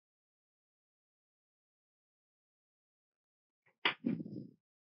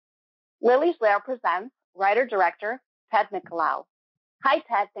Lily's Lair presents writer-director Ted Nicolaou. Hi,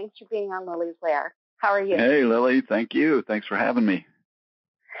 Ted. Thanks for being on Lily's Lair. How are you? Hey, Lily. Thank you. Thanks for having me.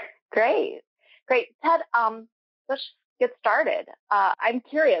 Great. Ted, let's get started. I'm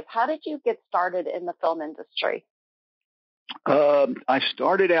curious, how did you get started in the film industry? I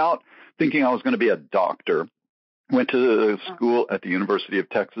started out thinking I was going to be a doctor. Went to school at the University of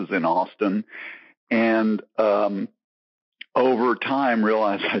Texas in Austin, and over time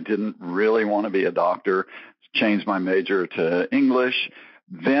realized I didn't really want to be a doctor. Changed my major to English.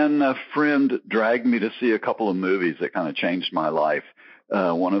 Then a friend dragged me to see a couple of movies that kind of changed my life.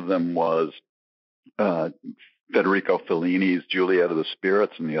 One of them was Federico Fellini's Juliet of the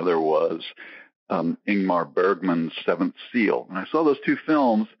Spirits, and the other was Ingmar Bergman's Seventh Seal. And I saw those two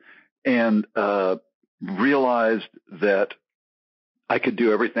films and realized that I could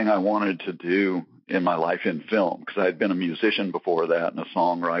do everything I wanted to do in my life in film, because I had been a musician before that and a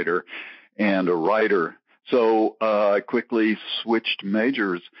songwriter and a writer. So I quickly switched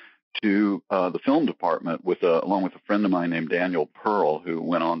majors to the film department along with a friend of mine named Daniel Pearl, who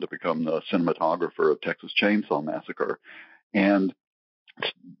went on to become the cinematographer of Texas Chainsaw Massacre, and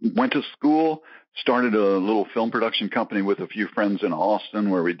went to school, started a little film production company with a few friends in Austin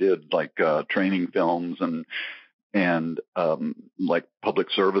where we did like training films and like public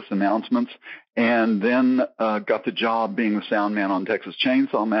service announcements, and then got the job being the sound man on Texas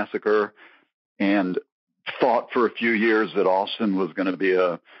Chainsaw Massacre, and thought for a few years that Austin was going to be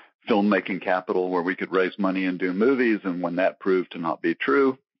a filmmaking capital where we could raise money and do movies. And when that proved to not be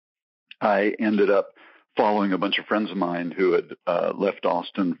true, I ended up following a bunch of friends of mine who had left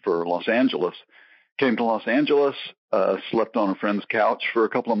Austin for Los Angeles, came to Los Angeles, slept on a friend's couch for a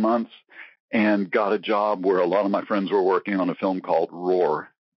couple of months, and got a job where a lot of my friends were working on a film called Roar,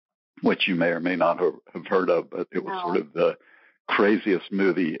 which you may or may not have heard of, but it was sort of the craziest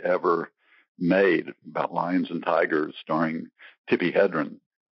movie ever made about lions and tigers, starring Tippi Hedren.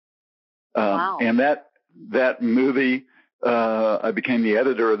 And that movie, I became the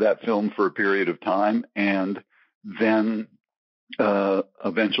editor of that film for a period of time, and then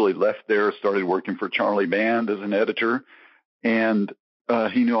eventually left there, started working for Charlie Band as an editor, and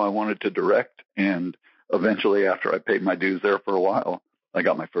he knew I wanted to direct, and eventually, after I paid my dues there for a while, I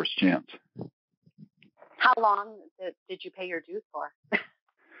got my first chance. How long did you pay your dues for?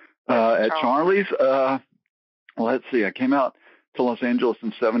 At Charlie's, let's see, I came out to Los Angeles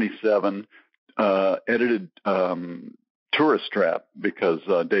in 1977, edited Tourist Trap because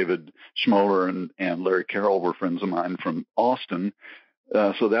David Schmoller and Larry Carroll were friends of mine from Austin.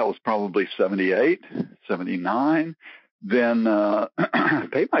 So that was probably 1978, 1979. Then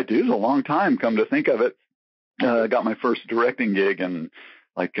paid my dues a long time, come to think of it. Got my first directing gig in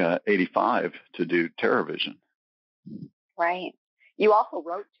like 1985 to do TerrorVision. Right. You also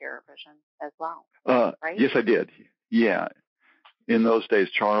wrote TerrorVision as well, right? Yes, I did. Yeah. In those days,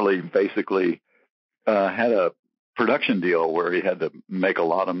 Charlie basically had a production deal where he had to make a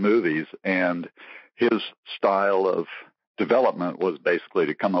lot of movies, and his style of development was basically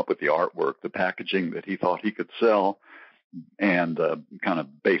to come up with the artwork, the packaging that he thought he could sell, and kind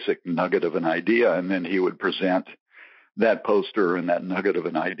of basic nugget of an idea, and then he would present that poster and that nugget of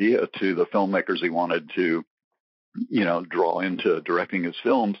an idea to the filmmakers he wanted to, draw into directing his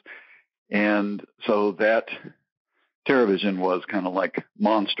films. And so that TerrorVision was kind of like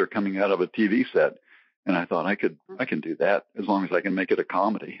Monster coming out of a TV set. And I thought I can do that as long as I can make it a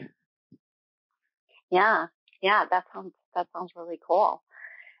comedy. Yeah, that sounds really cool.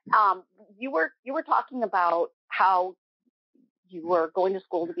 You were talking about how you were going to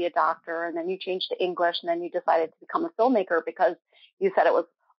school to be a doctor, and then you changed to English, and then you decided to become a filmmaker because you said it was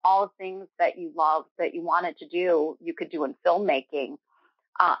all the things that you loved, that you wanted to do, you could do in filmmaking.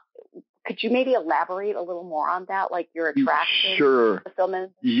 Could you maybe elaborate a little more on that, like your attraction to film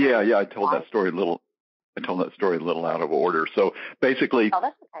industry? Yeah, I told that story a little out of order. So basically,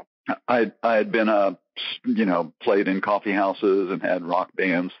 that's okay. I had been played in coffee houses and had rock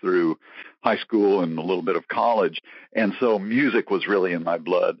bands through high school and a little bit of college, and so music was really in my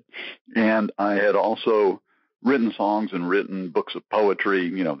blood. And I had also written songs and written books of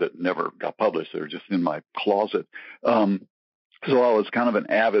poetry, that never got published. They were just in my closet. So I was kind of an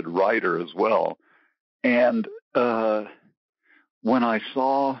avid writer as well. And when I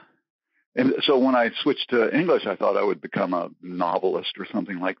switched to English, I thought I would become a novelist or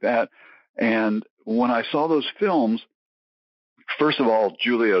something like that. And when I saw those films, first of all,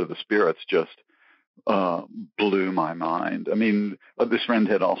 Juliet of the Spirits just blew my mind. I mean, this friend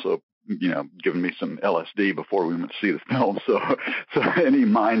had also given me some LSD before we went to see the film. So any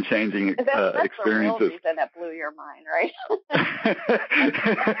mind-changing that's experiences. the real reason that blew your mind, right?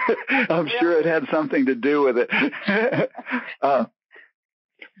 I'm sure it had something to do with it.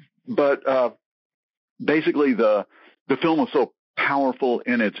 But basically, the film was so powerful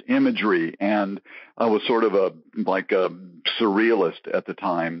in its imagery, and I was sort of a surrealist at the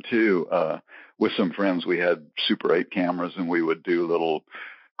time too. With some friends, we had Super 8 cameras, and we would do little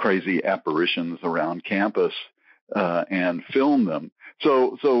crazy apparitions around campus and film them.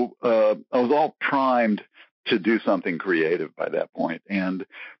 So I was all primed to do something creative by that point, and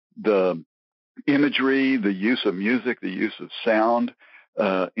the imagery, the use of music, the use of sound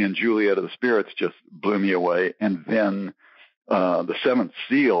in Juliet of the Spirits just blew me away. And then the Seventh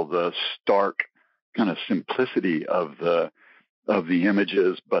Seal, the stark kind of simplicity of the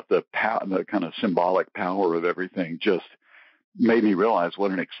images, but the kind of symbolic power of everything just made me realize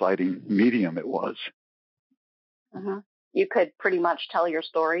what an exciting medium it was. Uh-huh. You could pretty much tell your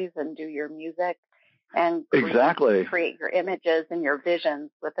stories and do your music and create your images and your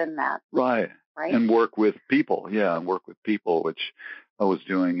visions within that. Right. And work with people. Yeah, and work with people, which I was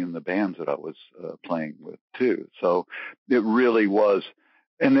doing in the bands that I was playing with too. So it really was.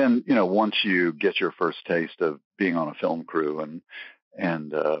 And then, once you get your first taste of being on a film crew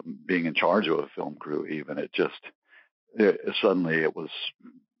and being in charge of a film crew, even, suddenly it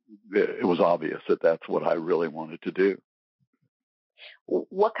was obvious that that's what I really wanted to do.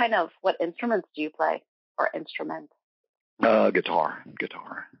 What instruments do you play, or instruments? Guitar.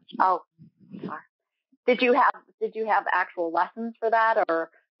 Oh, guitar. Did you have actual lessons for that, or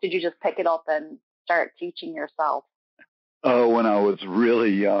did you just pick it up and start teaching yourself? When I was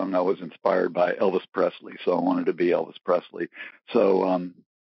really young, I was inspired by Elvis Presley, so I wanted to be Elvis Presley. So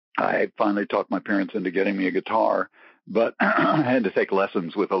I finally talked my parents into getting me a guitar, but I had to take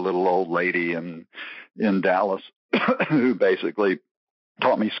lessons with a little old lady in Dallas who basically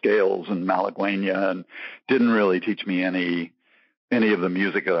taught me scales and malagueña and didn't really teach me any of the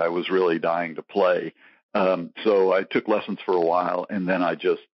music that I was really dying to play. So I took lessons for a while, and then I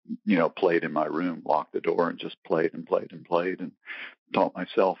just, played in my room, locked the door, and just played and taught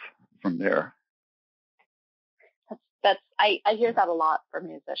myself from there. I hear that a lot from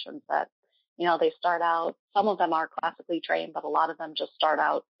musicians, that, they start out, some of them are classically trained, but a lot of them just start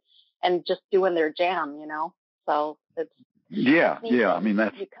out and just doing their jam, so it's. Yeah. I mean,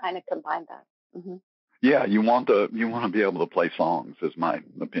 you kind of combine that. Mm-hmm. Yeah. You want to be able to play songs, is my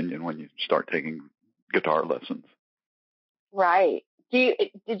opinion, when you start taking guitar lessons. Right.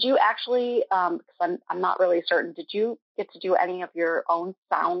 Did you actually, because I'm not really certain, did you get to do any of your own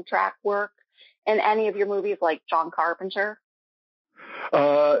soundtrack work in any of your movies, like John Carpenter?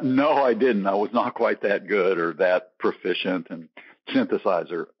 No, I didn't. I was not quite that good or that proficient. And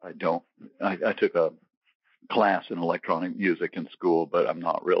synthesizer, I took a class in electronic music in school, but I'm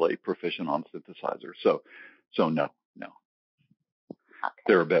not really proficient on synthesizer. So no. Okay.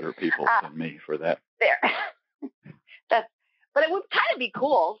 There are better people than me for that. There. But it would kind of be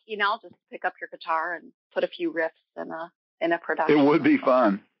cool, just pick up your guitar and put a few riffs in a production. It would be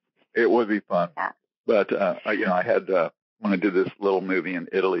fun. Yeah. But I had when I did this little movie in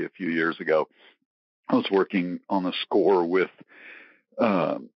Italy a few years ago, I was working on the score with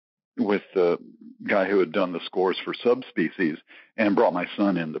the guy who had done the scores for Subspecies, and brought my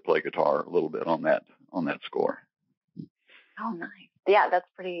son in to play guitar a little bit on that score. Oh, nice. Yeah, that's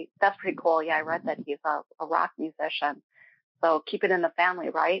pretty cool. Yeah, I read that he's a rock musician. So keep it in the family,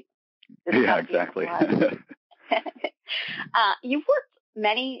 right? Yeah, exactly. You've worked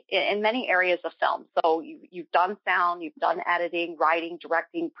in many areas of film. So you've done sound, you've done editing, writing,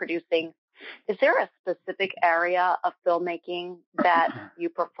 directing, producing. Is there a specific area of filmmaking that you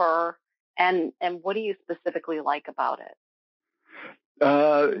prefer, and what do you specifically like about it?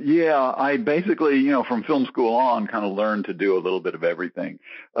 Yeah, I basically, from film school on, kind of learned to do a little bit of everything.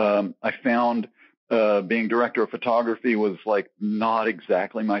 I found being director of photography was not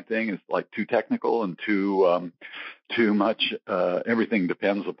exactly my thing. It's too technical and too much. Everything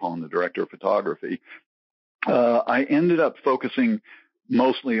depends upon the director of photography. I ended up focusing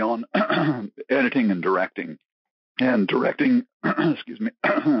mostly on editing and directing. And directing, excuse me,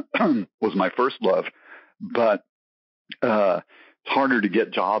 was my first love, but it's harder to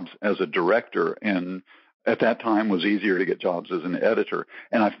get jobs as a director, and at that time was easier to get jobs as an editor.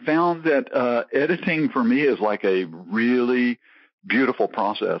 And I found that editing for me is like a really beautiful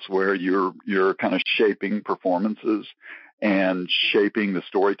process where you're kind of shaping performances and shaping the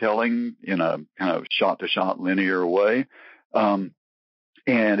storytelling in a kind of shot-to-shot linear way. And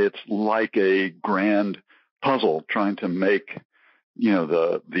it's like a grand puzzle trying to make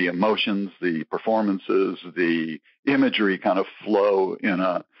the emotions, the performances, the imagery kind of flow in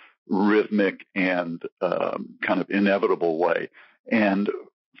a rhythmic and kind of inevitable way. And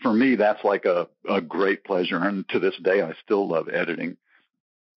for me, that's like a great pleasure. And to this day, I still love editing.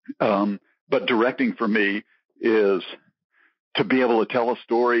 But directing for me is to be able to tell a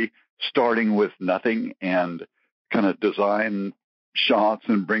story starting with nothing and kind of design shots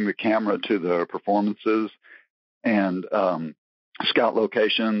and bring the camera to the performances and scout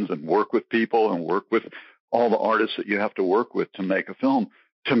locations and work with people and work with all the artists that you have to work with to make a film.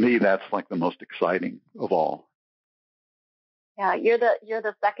 To me, that's like the most exciting of all. Yeah, you're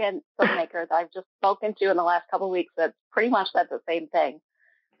the second filmmaker that I've just spoken to in the last couple of weeks that pretty much said the same thing.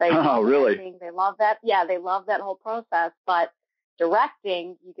 Oh, really? Editing. They love that. Yeah, they love that whole process. But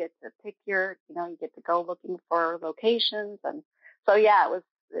directing, you get to pick you get to go looking for locations. And so, yeah,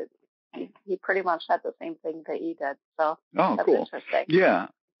 he pretty much said the same thing that you did. So that's cool. Interesting. Yeah.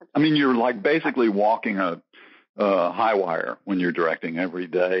 I mean, you're like basically walking a high wire when you're directing every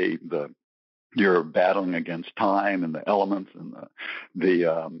day. You're battling against time and the elements and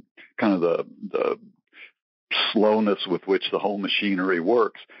the kind of the slowness with which the whole machinery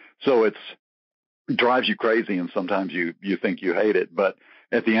works. So it drives you crazy, and sometimes you think you hate it. But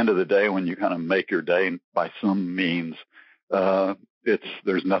at the end of the day, when you kind of make your day by some means,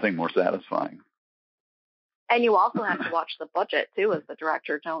 there's nothing more satisfying. And you also have to watch the budget too as the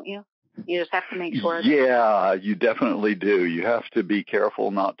director, don't you? You just have to make sure. Yeah, you definitely do. You have to be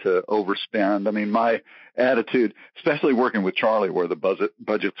careful not to overspend. I mean, my attitude, especially working with Charlie, where the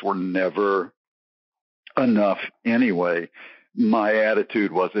budgets were never enough anyway, my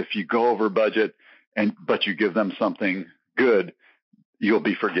attitude was if you go over budget but you give them something good, you'll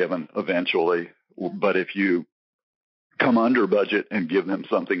be forgiven eventually. But if you come under budget and give them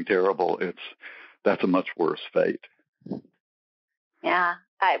something terrible, that's a much worse fate. Yeah.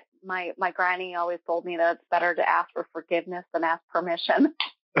 My granny always told me that it's better to ask for forgiveness than ask permission.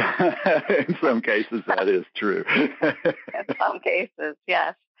 In some cases, that is true. In some cases,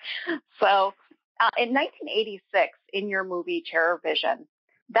 yes. So in 1986, in your movie Terror Vision,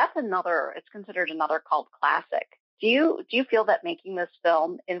 it's considered another cult classic. Do you feel that making this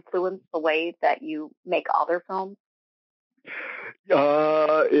film influenced the way that you make other films?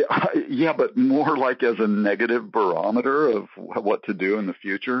 Yeah, but more like as a negative barometer of what to do in the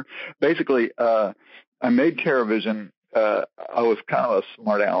future. Basically, I made Terror Vision. I was kind of a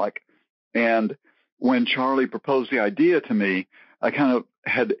smart aleck. And when Charlie proposed the idea to me, I kind of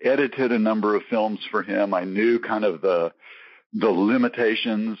had edited a number of films for him. I knew kind of the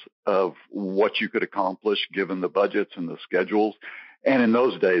limitations of what you could accomplish given the budgets and the schedules. And in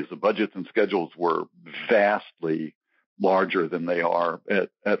those days, the budgets and schedules were vastly larger than they are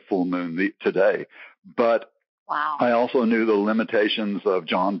at Full Moon today. But wow. I also knew the limitations of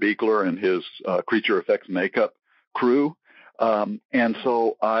John Beekler and his creature effects makeup crew. And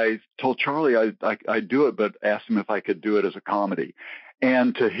so I told Charlie I'd do it, but asked him if I could do it as a comedy.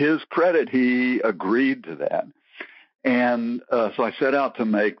 And to his credit, he agreed to that. And so I set out to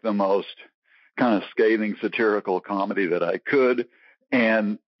make the most kind of scathing satirical comedy that I could,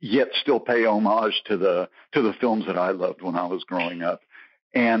 and yet still pay homage to the films that I loved when I was growing up.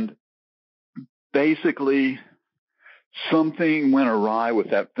 And basically, something went awry with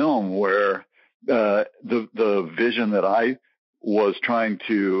that film where the vision that I was trying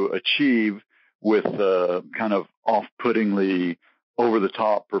to achieve with the kind of off-puttingly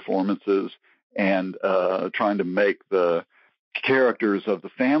over-the-top performances and trying to make the characters of the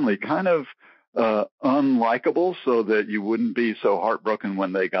family kind of unlikable so that you wouldn't be so heartbroken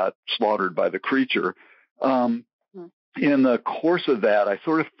when they got slaughtered by the creature. In the course of that, I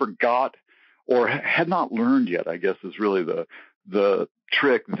sort of forgot or had not learned yet, I guess is really the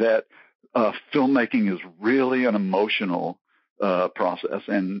trick, that filmmaking is really an emotional process.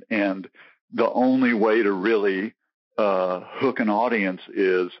 And the only way to really hook an audience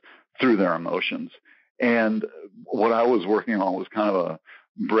is through their emotions. And what I was working on was kind of a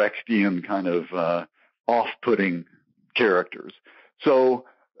Brechtian kind of off-putting characters. So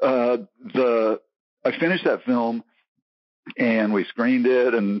I finished that film and we screened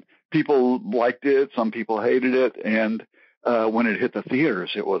it and people liked it. Some people hated it. And when it hit the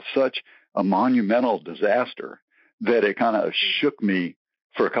theaters, it was such a monumental disaster that it kind of shook me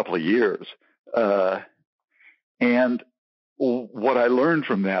for a couple of years. And what I learned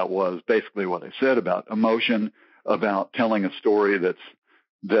from that was basically what I said about emotion, about telling a story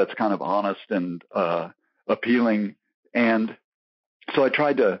that's kind of honest and appealing. And so I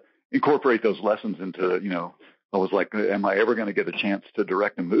tried to incorporate those lessons into, I was like, am I ever going to get a chance to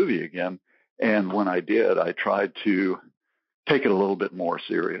direct a movie again? And when I did, I tried to take it a little bit more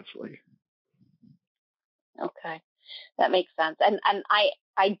seriously. Okay. That makes sense. And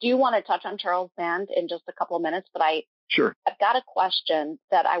I do want to touch on Charles Band in just a couple of minutes, but Sure. I've got a question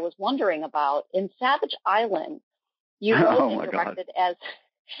that I was wondering about. In Savage Island, you wrote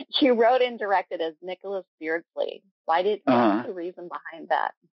and directed as Nicholas Beardsley. What was the reason behind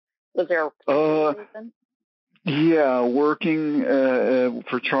that? Was there a particular reason? Yeah, working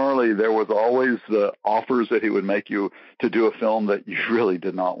for Charlie, there was always the offers that he would make you to do a film that you really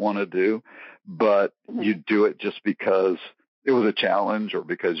did not want to do, but you'd do it just because it was a challenge or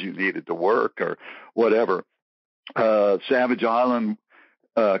because you needed to work or whatever. Savage Island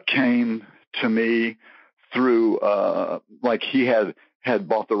came to me through like he had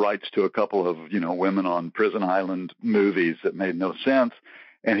bought the rights to a couple of women on prison island movies that made no sense,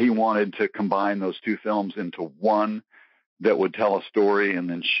 and he wanted to combine those two films into one that would tell a story and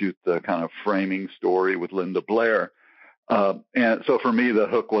then shoot the kind of framing story with Linda Blair. And so for me, the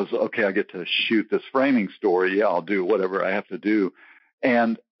hook was, okay, I get to shoot this framing story. Yeah, I'll do whatever I have to do.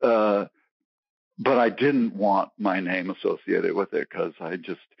 And but I didn't want my name associated with it because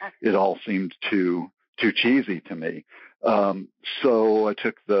it all seemed too cheesy to me. So I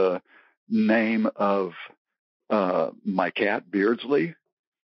took the name of my cat, Beardsley,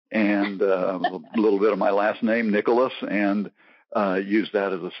 and a little bit of my last name, Nicholas, and used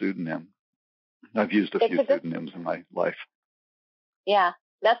that as a pseudonym. I've used a few pseudonyms in my life. Yeah,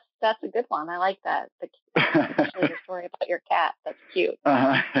 that's a good one. I like that. Especially the story about your cat. That's cute.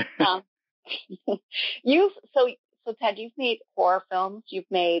 So Ted, you've made horror films. You've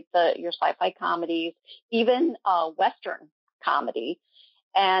made your sci-fi comedies, even Western comedy,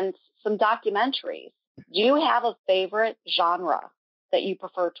 and some documentaries. Do you have a favorite genre that you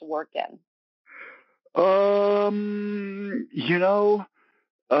prefer to work in?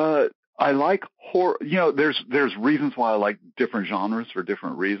 I like horror. There's reasons why I like different genres for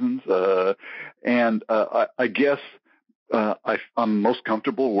different reasons. I guess I'm most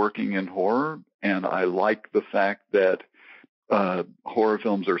comfortable working in horror, and I like the fact that horror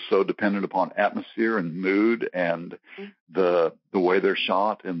films are so dependent upon atmosphere and mood and the way they're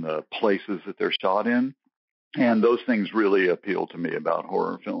shot and the places that they're shot in. And those things really appeal to me about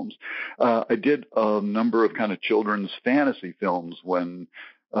horror films. I did a number of kind of children's fantasy films when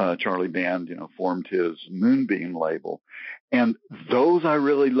Charlie Band, formed his Moonbeam label. And those I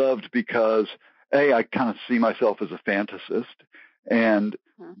really loved because, A, I kind of see myself as a fantasist, and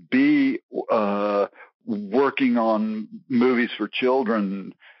B, working on movies for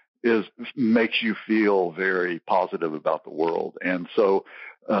children makes you feel very positive about the world. And so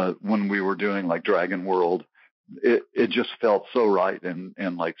when we were doing like Dragon World, it just felt so right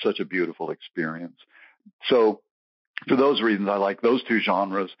and like such a beautiful experience. So for those reasons, I like those two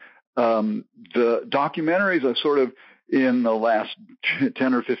genres. The documentaries, I've sort of, in the last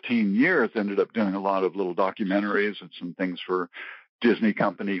 10 or 15 years, ended up doing a lot of little documentaries and some things for Disney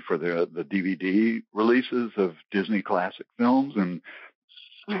Company for the DVD releases of Disney classic films, and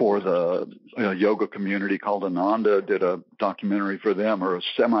for the yoga community called Ananda, did a documentary for them, or a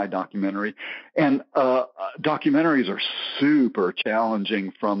semi-documentary. And documentaries are super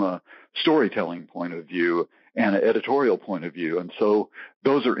challenging from a storytelling point of view and an editorial point of view. And so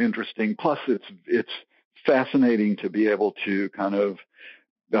those are interesting. Plus, it's fascinating to be able to kind of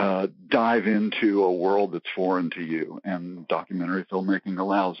dive into a world that's foreign to you, and documentary filmmaking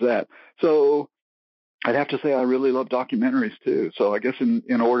allows that. So I'd have to say I really love documentaries too. So I guess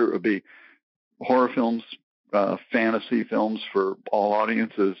in order it would be horror films, fantasy films for all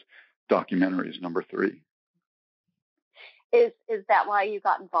audiences, documentaries number 3. Is that why you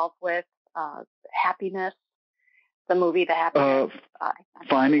got involved with Happiness, the movie The Happiness?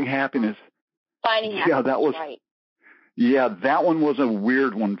 Finding Happiness. Finding Happiness. Yeah, that was right. Yeah, that one was a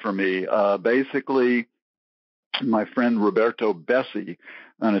weird one for me. Basically, my friend Roberto Bessi,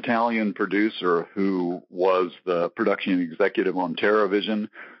 an Italian producer who was the production executive on TerraVision,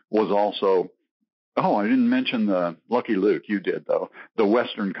 was also, I didn't mention the Lucky Luke. You did, though. The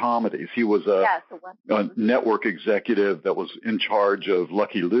Western comedies. He was a network executive that was in charge of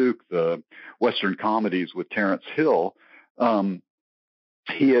Lucky Luke, the Western comedies with Terrence Hill.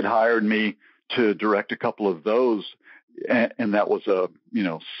 He had hired me to direct a couple of those, and that was a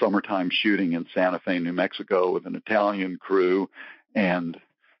summertime shooting in Santa Fe, New Mexico, with an Italian crew, and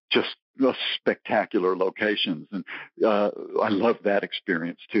just spectacular locations. And I loved that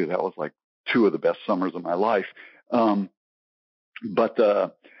experience too. That was like 2 of the best summers of my life. So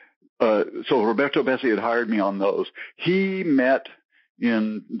Roberto Bessi had hired me on those. He met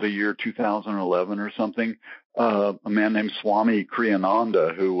in the year 2011 or something a man named Swami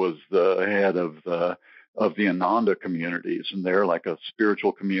Kriyananda, who was the head of the of the Ananda communities. And they're like a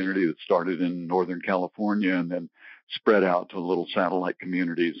spiritual community that started in Northern California and then spread out to little satellite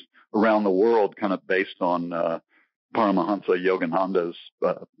communities around the world, kind of based on Paramahansa Yogananda's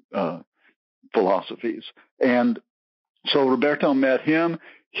philosophies. And so Roberto met him.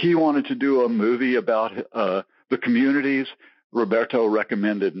 He wanted to do a movie about the communities. Roberto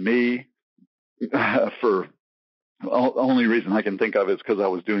recommended me for only reason I can think of is because I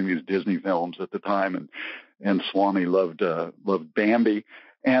was doing these Disney films at the time, and Swami loved Bambi,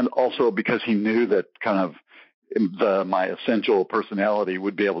 and also because he knew that kind of my essential personality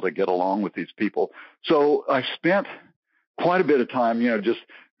would be able to get along with these people. So I spent quite a bit of time, just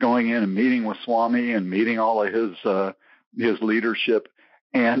going in and meeting with Swami and meeting all of his leadership,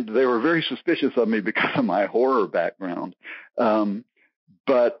 and they were very suspicious of me because of my horror background.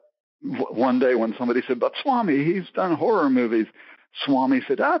 But one day when somebody said, "But Swami, he's done horror movies," Swami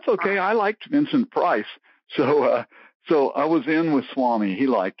said, "That's okay. I liked Vincent Price." So I was in with Swami. He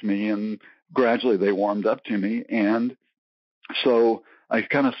liked me, and gradually they warmed up to me. And so I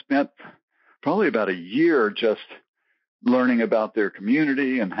kind of spent probably about a year just learning about their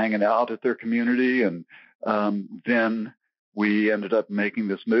community and hanging out at their community. And then we ended up making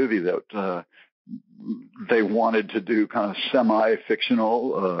this movie that they wanted to do, kind of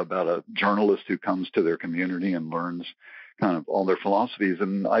semi-fictional, about a journalist who comes to their community and learns kind of all their philosophies.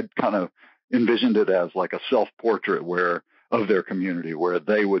 And I kind of envisioned it as like a self-portrait of their community, where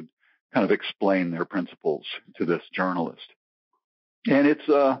they would kind of explain their principles to this journalist. And it's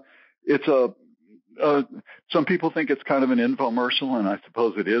some people think it's kind of an infomercial, and I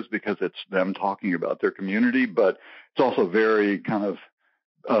suppose it is because it's them talking about their community, but it's also very kind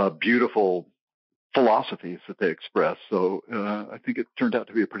of beautiful philosophies that they express. So I think it turned out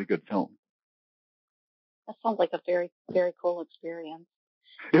to be a pretty good film. That sounds like a very, very cool experience.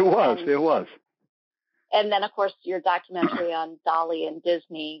 It was. And then, of course, your documentary on Dolly and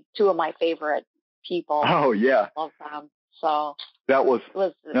Disney, two of my favorite people. Oh, yeah. I love them. So that was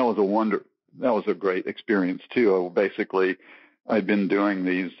a great experience too. Basically, I'd been doing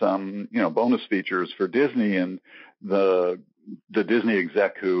these bonus features for Disney, and the Disney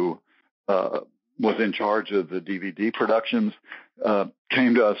exec who was in charge of the DVD productions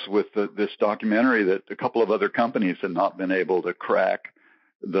came to us with this documentary that a couple of other companies had not been able to crack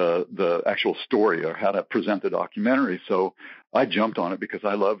the actual story or how to present the documentary. So I jumped on it because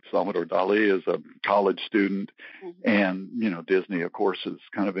I loved Salvador Dali as a college student, mm-hmm. and Disney, of course, has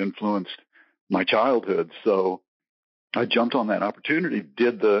kind of influenced my childhood. So I jumped on that opportunity,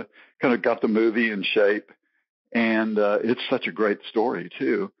 got the movie in shape, and it's such a great story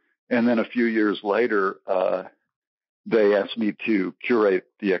too. And then a few years later, they asked me to curate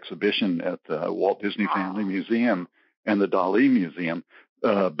the exhibition at the Walt Disney Family Museum and the Dali Museum,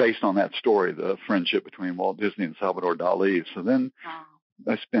 based on that story, the friendship between Walt Disney and Salvador Dali. So then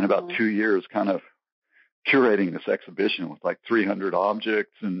I spent about 2 years kind of curating this exhibition with like 300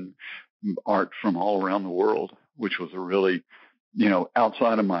 objects and art from all around the world, which was a really,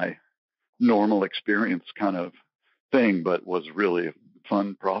 outside of my normal experience kind of thing, but was really a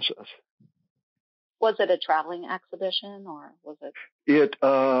fun process. Was it a traveling exhibition, or was it? It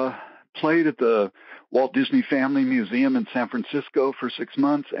played at the Walt Disney Family Museum in San Francisco for 6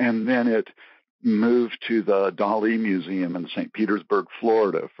 months, and then it moved to the Dali Museum in St. Petersburg,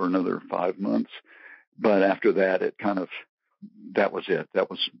 Florida for another 5 months. But after that, that was it. That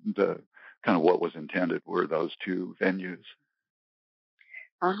was the kind of what was intended, were those two venues.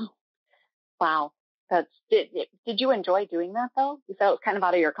 Oh, wow. Did you enjoy doing that, though? You felt it was kind of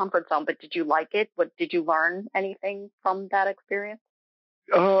out of your comfort zone, but did you like it? Did you learn anything from that experience?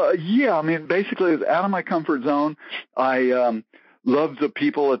 Yeah, I mean, basically, it was out of my comfort zone. I loved the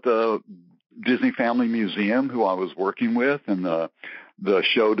people at the Disney Family Museum who I was working with, and the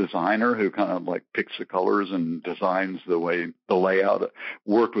show designer who kind of like picks the colors and designs the layout.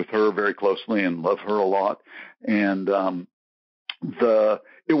 Worked with her very closely and love her a lot. And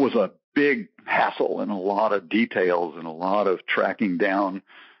it was a big hassle and a lot of details and a lot of tracking down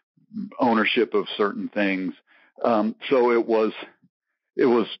ownership of certain things. So it was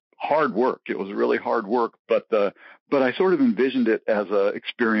hard work. It was really hard work, but I sort of envisioned it as an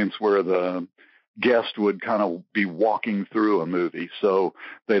experience where the guest would kind of be walking through a movie. So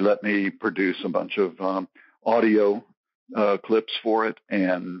they let me produce a bunch of audio clips for it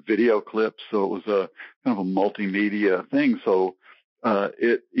and video clips. So it was a kind of a multimedia thing. So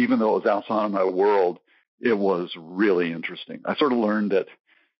even though it was outside of my world, it was really interesting. I sort of learned that,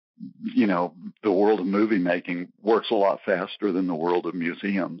 the world of movie making works a lot faster than the world of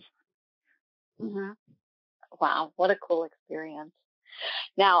museums. Mm-hmm. Wow, what a cool experience.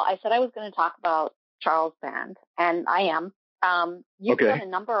 Now, I said I was going to talk about Charles Band, and I am. You've Okay. done a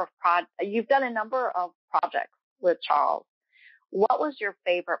number of projects with Charles. What was your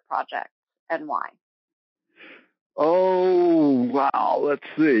favorite project and why? Oh, wow. Let's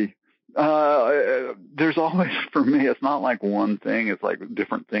see. There's always, for me, it's not like one thing. It's like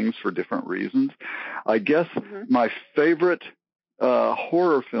different things for different reasons. I guess my favorite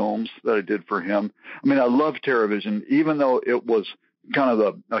horror films that I did for him, I mean, I love TerrorVision, even though it was kind of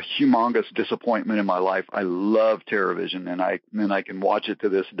a humongous disappointment in my life. I love TerrorVision, and I can watch it to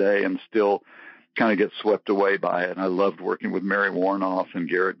this day and still kind of get swept away by it. And I loved working with Mary Warnoff and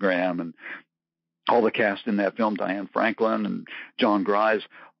Garrett Graham and all the cast in that film, Diane Franklin and John Grise.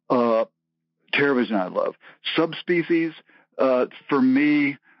 TerrorVision I love. Subspecies, for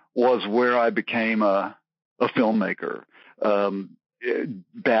me, was where I became a filmmaker,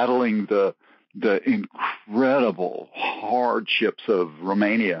 battling the incredible hardships of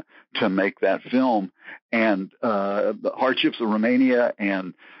Romania to make that film, and the hardships of Romania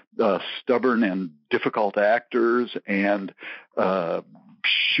and stubborn and difficult actors and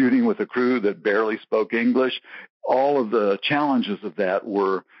shooting with a crew that barely spoke English. All of the challenges of that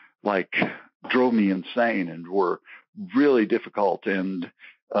were like drove me insane and were really difficult and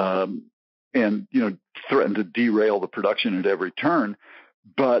threatened to derail the production at every turn.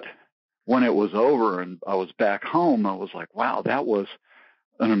 But when it was over and I was back home, I was like, wow, that was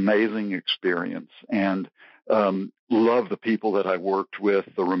an amazing experience, and love the people that I worked with,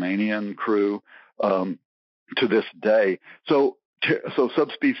 the Romanian crew, to this day. So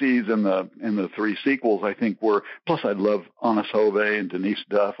Subspecies and the three sequels, I think, were, plus I love Anis Hove and Denise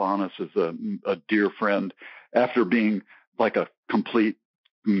Duff. Anis is a dear friend. After being like a complete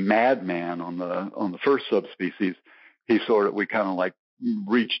madman on the first Subspecies, we kind of like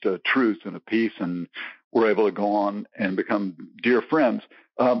reached a truce and a peace and were able to go on and become dear friends.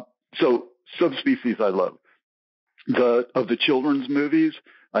 So Subspecies I love. Of the children's movies,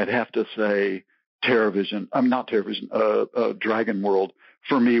 I'd have to say Dragon World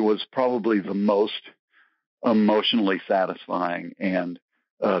for me was probably the most emotionally satisfying and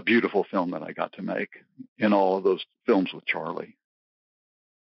beautiful film that I got to make in all of those films with Charlie.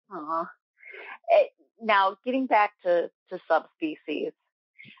 Aww. Now, getting back to Subspecies,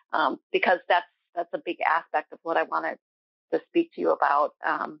 because that's a big aspect of what I wanted to speak to you about.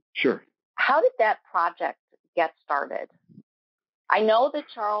 Sure. How did that project get started? I know that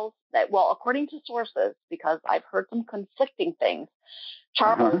according to sources, because I've heard some conflicting things,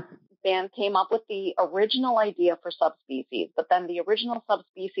 Charles Band came up with the original idea for Subspecies, but then the original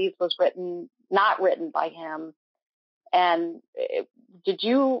Subspecies was not written by him. And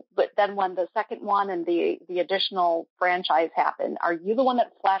but then when the second one and the additional franchise happened, are you the one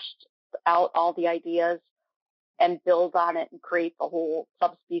that fleshed out all the ideas and build on it and create the whole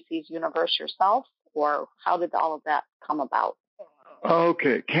Subspecies universe yourself? Or how did all of that come about?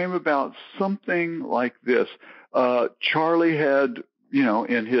 Okay, it came about something like this. Charlie had,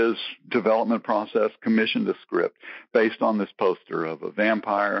 in his development process, commissioned a script based on this poster of a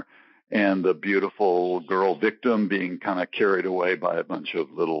vampire and the beautiful girl victim being kind of carried away by a bunch of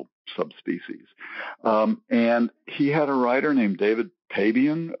little subspecies. And he had a writer named David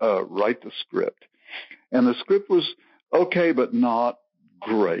Pabian write the script. And the script was okay, but not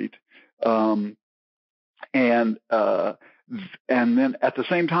great. And then at the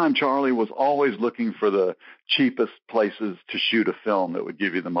same time, Charlie was always looking for the cheapest places to shoot a film that would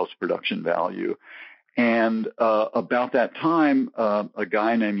give you the most production value. And about that time, a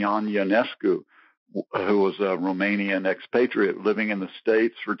guy named Ion Ionescu, who was a Romanian expatriate living in the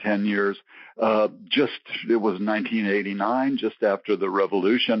States for 10 years, it was 1989, just after the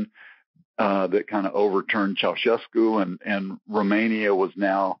revolution that kind of overturned Ceausescu, and Romania was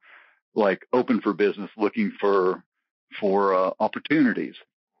now like open for business, looking for opportunities.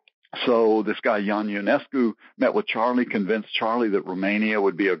 So this guy, Ion Ionescu, met with Charlie, convinced Charlie that Romania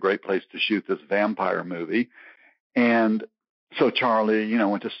would be a great place to shoot this vampire movie. And so Charlie,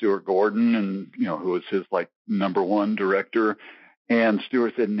 went to Stuart Gordon and, who was his like number one director. And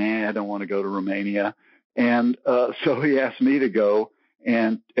Stuart said, nah, I don't want to go to Romania. And so he asked me to go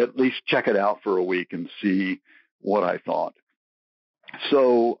and at least check it out for a week and see what I thought.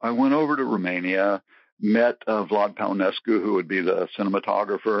 So I went over to Romania, met Vlad Paunescu, who would be the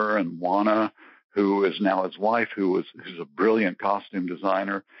cinematographer, and Juana, who is now his wife, who's a brilliant costume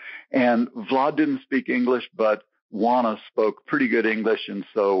designer. And Vlad didn't speak English, but Juana spoke pretty good English, and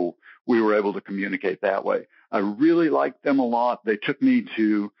so we were able to communicate that way. I really liked them a lot. They took me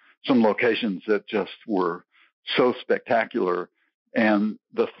to some locations that just were so spectacular, and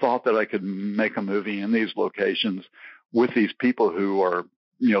the thought that I could make a movie in these locations with these people who are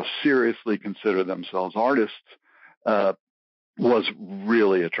seriously consider themselves artists, was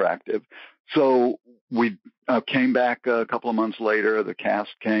really attractive. So we came back a couple of months later, the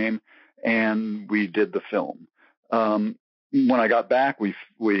cast came, and we did the film. When I got back,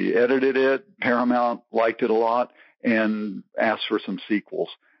 we edited it. Paramount liked it a lot and asked for some sequels.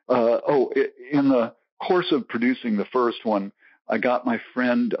 In the course of producing the first one, I got my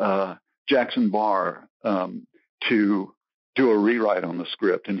friend Jackson Barr to do a rewrite on the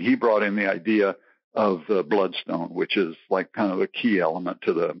script, and he brought in the idea of the bloodstone, which is like kind of a key element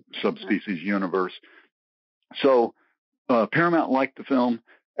to the subspecies universe. So Paramount liked the film,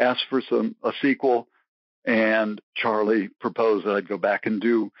 asked for a sequel, and Charlie proposed that I'd go back and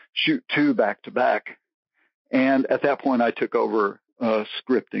shoot 2 back to back. And at that point, I took over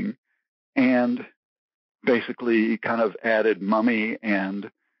scripting and basically kind of added Mummy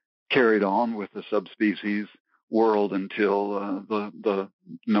and carried on with the subspecies world until the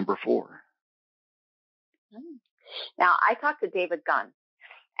number 4. Now, I talked to David Gunn,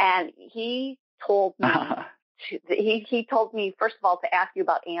 and he told me he told me, first of all, to ask you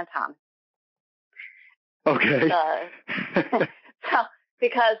about Anton. Okay.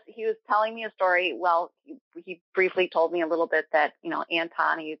 Because he was telling me a story. Well, he briefly told me a little bit that,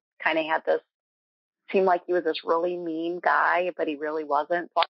 Anton, he kind of had seemed like he was this really mean guy, but he really wasn't.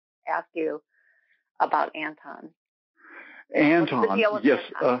 So I'll ask you about Anton. Anton, yes.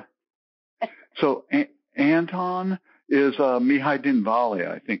 Anton? So Anton is Mihai Dinvali,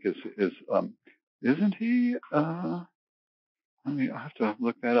 I think isn't he? I have to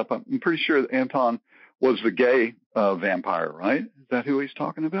look that up. I'm pretty sure that Anton was the gay vampire, right? Is that who he's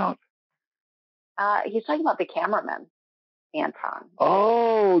talking about? He's talking about the cameraman, Anton.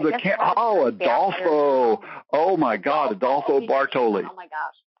 Oh, Adolfo. Oh my God, Adolfo Bartoli. Oh my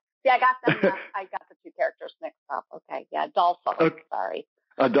gosh. See, I got the 2 characters mixed up. Okay, yeah, Adolfo. Okay. Sorry.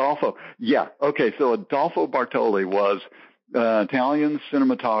 Adolfo. Yeah. Okay. So Adolfo Bartoli was an Italian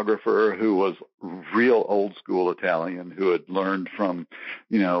cinematographer who was real old school Italian, who had learned from,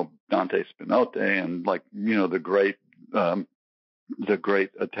 Dante Spinotti and the great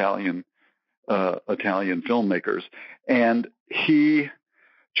Italian filmmakers. And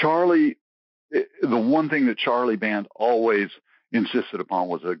Charlie, the one thing that Charlie Band always insisted upon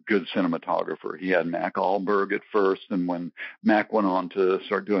was a good cinematographer. He had Mac Ahlberg at first, and when Mac went on to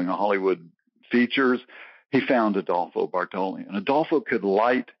start doing Hollywood features, he found Adolfo Bartoli. And Adolfo could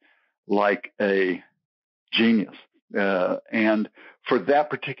light like a genius. And for that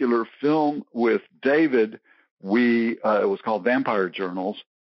particular film with David, it was called Vampire Journals.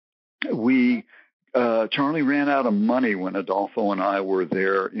 Charlie ran out of money when Adolfo and I were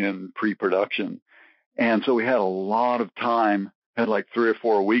there in pre-production. And so we had a lot of time, had like 3 or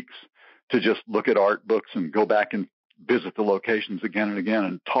 4 weeks to just look at art books and go back and visit the locations again and again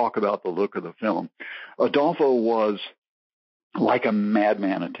and talk about the look of the film. Adolfo was like a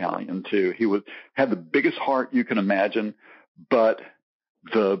madman Italian too. He had the biggest heart you can imagine, but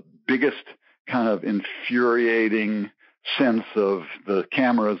the biggest kind of infuriating sense of the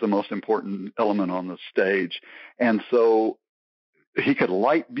camera is the most important element on the stage. And so he could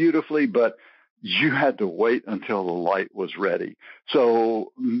light beautifully, but you had to wait until the light was ready.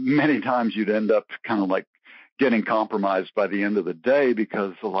 So many times you'd end up kind of like getting compromised by the end of the day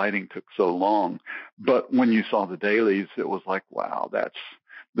because the lighting took so long. But when you saw the dailies, it was like, wow,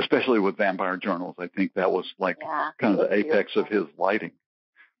 especially with Vampire Journals, I think that was like kind of the apex of his lighting.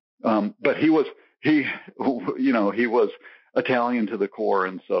 But he was Italian to the core.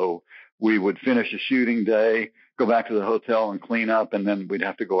 And so we would finish a shooting day, go back to the hotel and clean up, and then we'd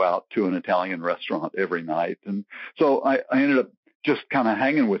have to go out to an Italian restaurant every night. And so I ended up just kind of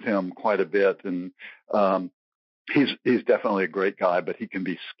hanging with him quite a bit. And he's definitely a great guy, but he can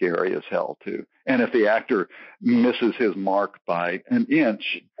be scary as hell too. And if the actor misses his mark by an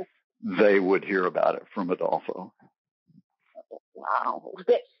inch, they would hear about it from Adolfo. Wow.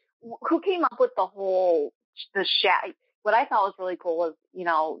 Who came up with the shadow? What I thought was really cool was,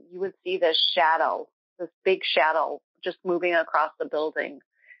 you would see this big shadow just moving across the building,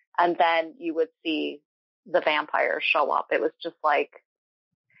 and then you would see the vampires show up. It was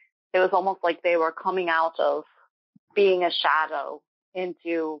almost like they were coming out of being a shadow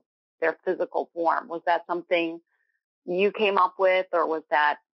into their physical form. Was that something you came up with, or was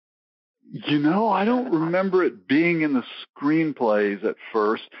that? I don't remember it being in the screenplays at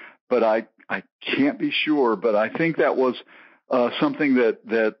first, but I can't be sure. But I think that was something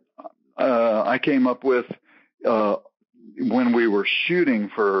that I came up with when we were shooting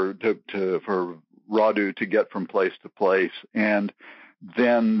for Radu to get from place to place, and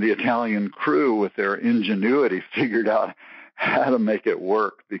then the Italian crew, with their ingenuity, figured out how to make it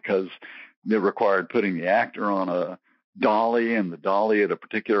work, because it required putting the actor on a dolly, and the dolly at a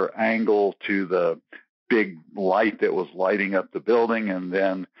particular angle to the big light that was lighting up the building, and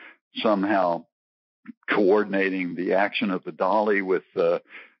then somehow coordinating the action of the dolly with the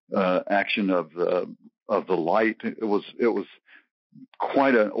action of the light. It was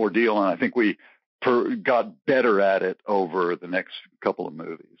quite an ordeal, and I think we got better at it over the next couple of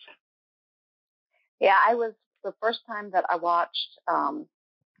movies. Yeah, the first time that I watched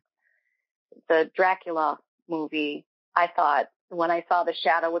the Dracula movie, I thought, when I saw The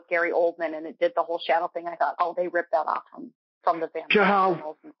Shadow with Gary Oldman and it did the whole shadow thing, I thought, oh, they ripped that off from the vampire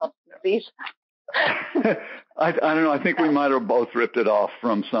journals and stuff. I don't know. I think we might have both ripped it off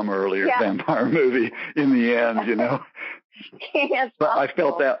from some earlier vampire movie in the end, you know. But I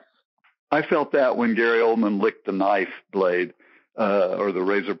felt that when Gary Oldman licked the knife blade or the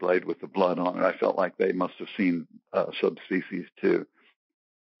razor blade with the blood on it. I felt like they must have seen Subspecies too.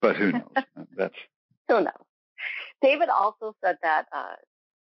 But who knows? Who knows? David also said that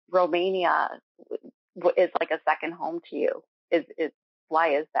Romania is like a second home to you.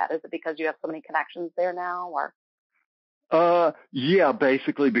 Why is that? Is it because you have so many connections there now, or? Yeah,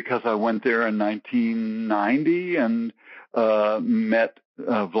 basically because I went there in 1990 and met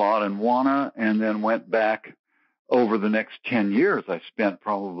Vlad and Juana, and then went back over the next 10 years. I spent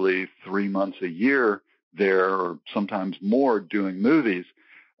probably 3 months a year there, or sometimes more, doing movies.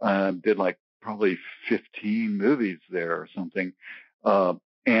 Did like probably 15 movies there or something.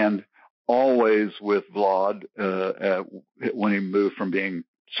 And always with Vlad, when he moved from being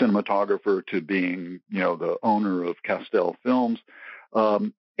cinematographer to being, the owner of Castel Films.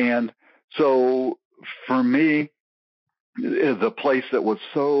 And so for me, the place that was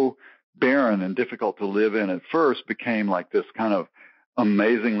so barren and difficult to live in at first became like this kind of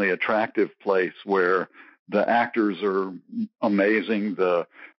amazingly attractive place where the actors are amazing. The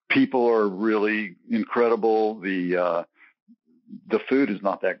people are really incredible. The food is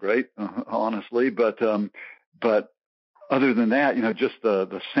not that great, honestly, but other than that, just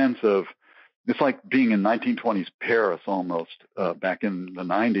the sense of, it's like being in 1920s Paris almost, back in the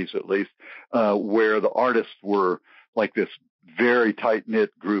 90s at least, where the artists were like this very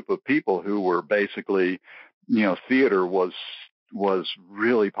tight-knit group of people who were basically, theater was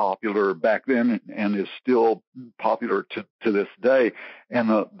really popular back then and is still popular to this day. And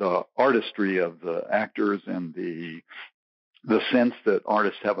the artistry of the actors and the sense that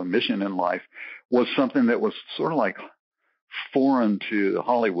artists have a mission in life was something that was sort of like foreign to the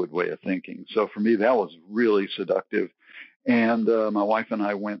Hollywood way of thinking. So for me, that was really seductive. And my wife and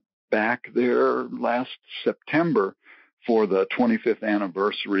I went back there last September for the 25th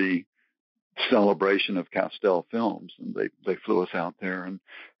anniversary celebration of Castel Films. And they flew us out there and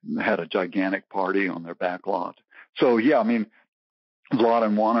had a gigantic party on their back lot. So, yeah, I mean, Vlad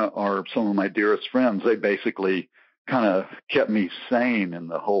and Juana are some of my dearest friends. They basically kind of kept me sane in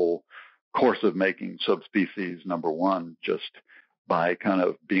the whole course of making Subspecies #1, just by kind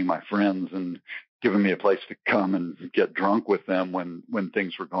of being my friends and giving me a place to come and get drunk with them when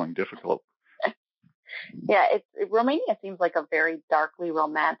things were going difficult. Yeah, Romania seems like a very darkly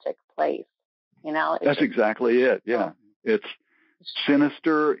romantic place. That's exactly it. Yeah, it's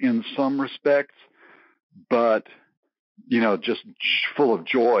sinister in some respects, but just full of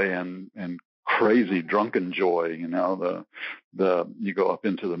joy and crazy drunken joy. You go up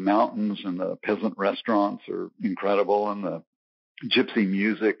into the mountains and the peasant restaurants are incredible, and the gypsy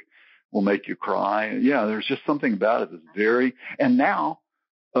music will make you cry. Yeah, there's just something about it that's and now,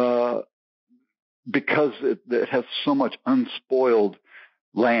 because it has so much unspoiled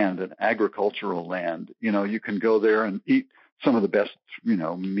land and agricultural land, you can go there and eat some of the best,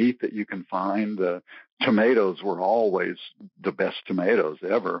 meat that you can find. The tomatoes were always the best tomatoes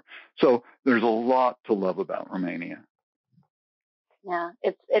ever. So there's a lot to love about Romania. Yeah,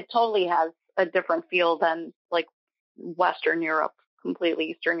 it totally has a different feel than like Western Europe. Completely,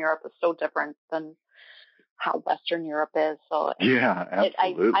 Eastern Europe is so different than how Western Europe is. So yeah,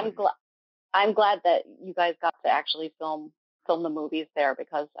 absolutely. I'm glad that you guys got to actually film the movies there,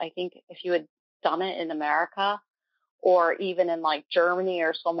 because I think if you had done it in America or even in like Germany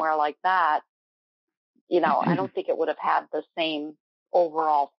or somewhere like that, I don't think it would have had the same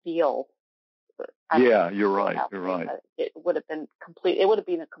overall feel. Yeah, you're right. You're right. It would have been It would have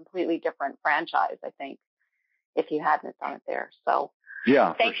been a completely different franchise, I think, if you hadn't done it there. So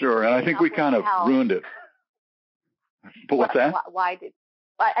yeah, for sure. And I think we kind of ruined it. But what's that? Why did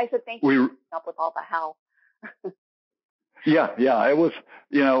I said thank you for coming up with all the hell. Yeah. It was,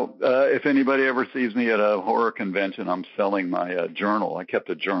 if anybody ever sees me at a horror convention, I'm selling my journal. I kept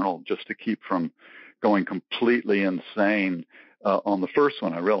a journal just to keep from going completely insane on the first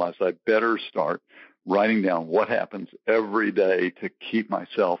one, I realized I better start writing down what happens every day to keep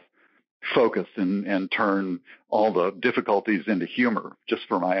myself focused and turn all the difficulties into humor just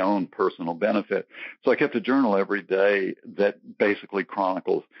for my own personal benefit. So I kept a journal every day that basically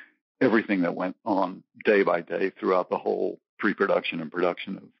chronicles everything that went on day by day throughout the whole pre-production and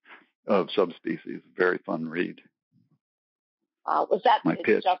production of Subspecies. Very fun read. Was that my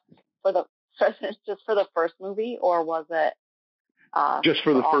pitch? Just for the first movie, or was it just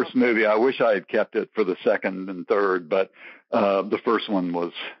for the first movie? I wish I had kept it for the second and third, but the first one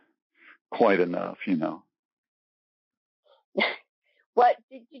was quite enough, you know. What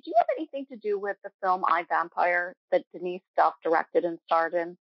did you have anything to do with the film I, Vampire that Denise Duff directed and starred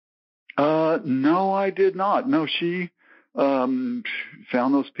in? No, I did not. No, she found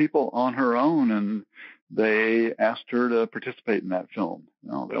those people on her own, and they asked her to participate in that film.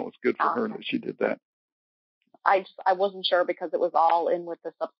 No, that was good for her that she did that. I wasn't sure because it was all in with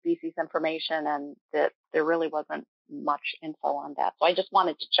the Subspecies information, and that there really wasn't much info on that. So I just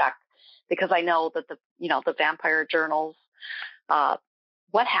wanted to check because I know that the vampire journals.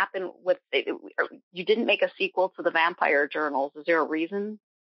 What happened with you didn't make a sequel to the vampire journals? Is there a reason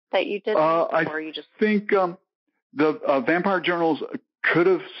that you didn't? I think the vampire journals could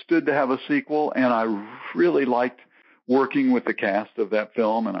have stood to have a sequel, and I really liked working with the cast of that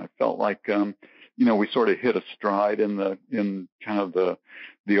film, and I felt like we sort of hit a stride in kind of the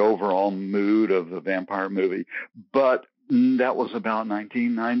overall mood of the vampire movie. But that was about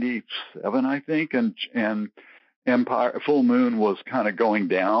 1997, I think, and Empire Full Moon was kind of going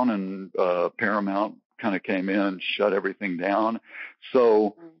down, and Paramount kind of came in and shut everything down.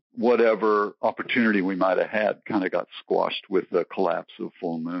 So whatever opportunity we might have had kind of got squashed with the collapse of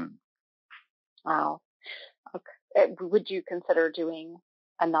Full Moon. Wow. Okay. Would you consider doing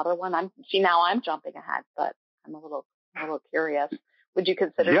another one? Now I'm jumping ahead, but I'm a little curious. Would you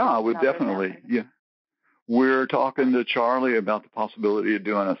consider? Yeah, I would definitely. Yeah. We're talking to Charlie about the possibility of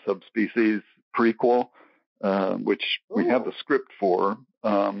doing a Subspecies prequel, which we have the script for.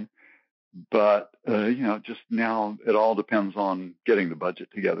 But just now it all depends on getting the budget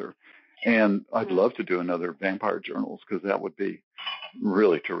together. And I'd love to do another Vampire Journals because that would be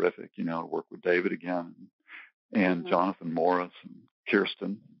really terrific, to work with David again and Jonathan Morris and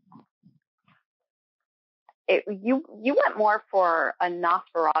Kirsten. You went more for a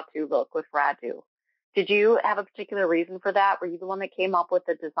Nosferatu look with Radu. Did you have a particular reason for that? Were you the one that came up with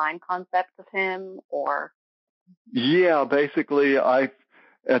the design concept of him, or? Yeah, basically, I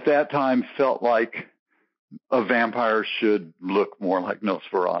at that time felt like a vampire should look more like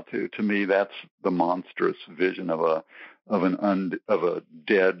Nosferatu. To me, that's the monstrous vision of a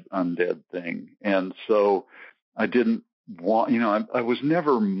dead undead thing, and so I didn't want. I was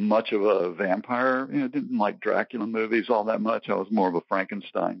never much of a vampire. Didn't like Dracula movies all that much. I was more of a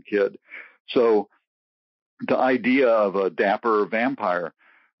Frankenstein kid. So the idea of a dapper vampire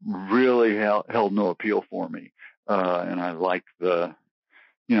really held no appeal for me. And I liked I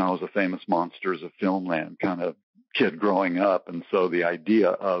was a famous Monsters of Filmland kind of kid growing up. And so the idea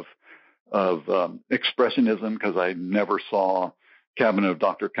of expressionism, because I never saw Cabinet of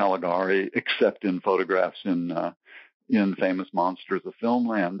Dr. Caligari except in photographs in famous Monsters of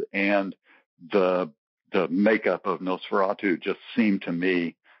Filmland, and the makeup of Nosferatu just seemed to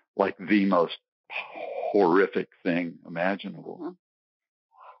me like the most horrific thing imaginable. Mm-hmm.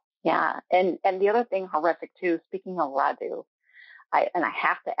 Yeah, and the other thing horrific too, speaking of Radu, I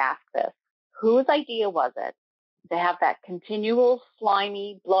have to ask this, whose idea was it to have that continual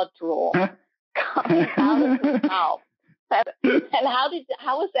slimy blood drool coming out of his mouth? And how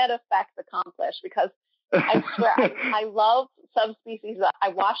was that effect accomplished? Because I swear, I love Subspecies. I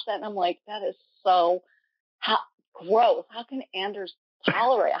watched that and I'm like, that is so gross. How can Anders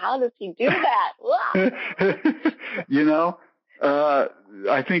tolerate? How does he do that?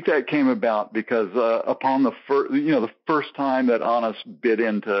 I think that came about because upon the first time that Anas bit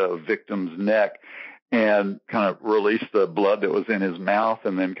into a victim's neck and kind of released the blood that was in his mouth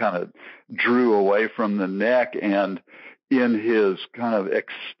and then kind of drew away from the neck, and in his kind of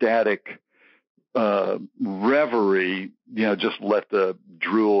ecstatic reverie, just let the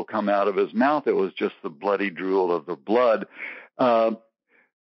drool come out of his mouth. It was just the bloody drool of the blood.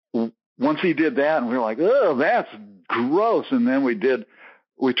 Once he did that, and we were like, oh, that's gross. And then we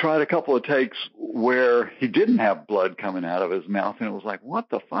tried a couple of takes where he didn't have blood coming out of his mouth, and it was like, what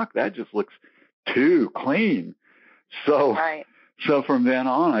the fuck? That just looks too clean. So from then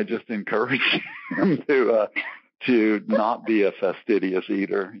on, I just encouraged him to not be a fastidious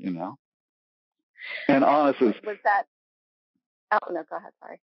eater, And Anas is... Was that... Oh, no, go ahead,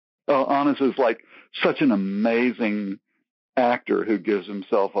 sorry. Honest is like such an amazing actor who gives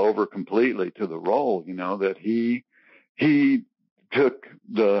himself over completely to the role, that he took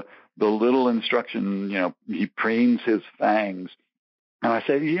the little instruction, he preens his fangs. And I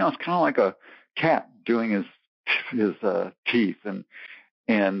said, it's kind of like a cat doing his teeth.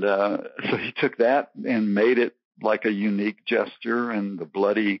 And so he took that and made it like a unique gesture, and the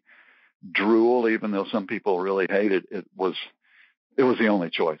bloody drool, even though some people really hated it, was the only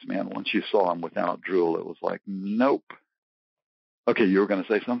choice, man. Once you saw him without drool, it was like, nope. Okay, you were going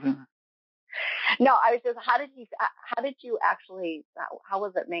to say something? No, I was just, how did you actually, how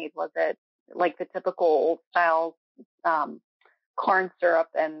was it made? Was it like the typical old style corn syrup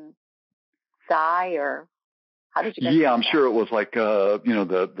and dye, or how did you guys do I'm that? sure it was like,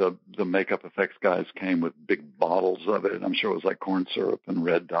 the makeup effects guys came with big bottles of it. I'm sure it was like corn syrup and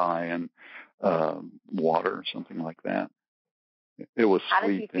red dye and water or something like that. It was How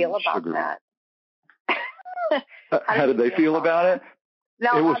sweet. Did you feel and about sugary. that? How did they feel about it?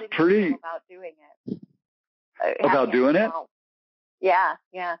 No, it was how did pretty. You feel about doing it? About doing it? Yeah.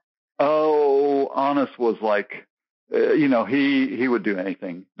 Oh, Honest was like, he would do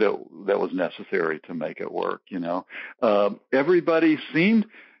anything that was necessary to make it work. Everybody seemed,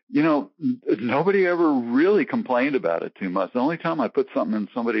 nobody ever really complained about it too much. The only time I put something in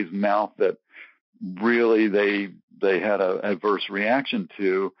somebody's mouth that really they had an adverse reaction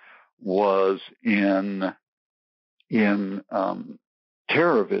to was in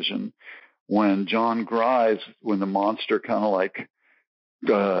Terror Vision, when the monster kind of like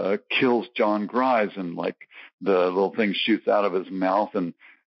kills John Grise, and like the little thing shoots out of his mouth and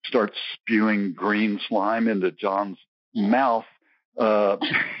starts spewing green slime into John's mouth.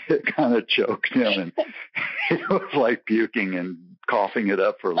 It kind of choked him, and he was like puking and coughing it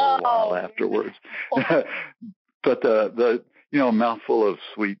up for a little while afterwards. But the mouthful of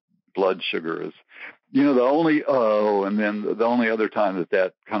sweet blood sugar is, the only the only other time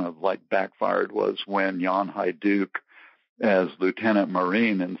that kind of like backfired was when Jan Hajduk, as Lieutenant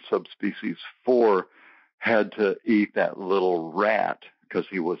Marine in Subspecies 4, had to eat that little rat because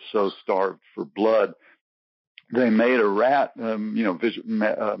he was so starved for blood. They made a rat,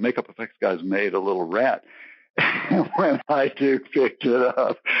 makeup effects guys made a little rat. When Hajduk picked it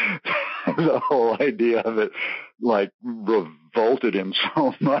up, the whole idea of it like revolted him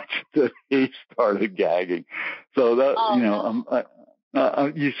so much that he started gagging. So that,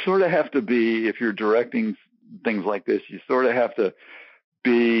 you sort of have to be, if you're directing things like this, you sort of have to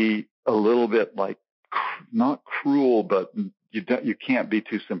be a little bit like, not cruel, but you can't be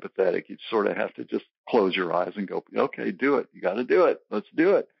too sympathetic. You sort of have to just close your eyes and go, okay, do it. You got to do it. Let's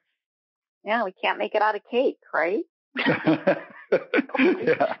do it. Yeah, we can't make it out of cake, right? Yeah.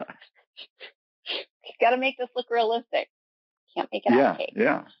 You got to make this look realistic. Can't make it out of cake.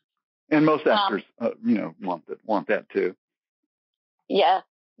 Yeah. And most actors, want that too. Yeah,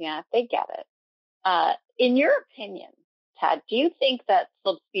 they get it. In your opinion, Ted, do you think that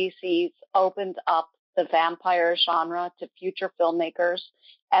Subspecies opened up the vampire genre to future filmmakers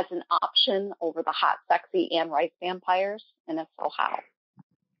as an option over the hot, sexy Anne Rice vampires? And if so, how?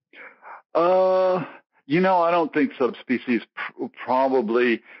 I don't think Subspecies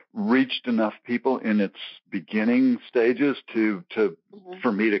probably reached enough people in its beginning stages to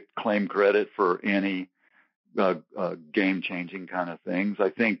for me to claim credit for any game-changing kind of things. I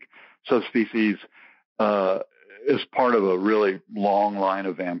think Subspecies is part of a really long line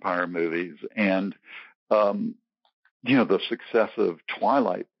of vampire movies, and the success of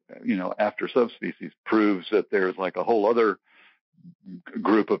Twilight, after Subspecies, proves that there's like a whole other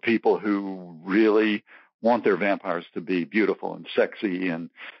group of people who really want their vampires to be beautiful and sexy and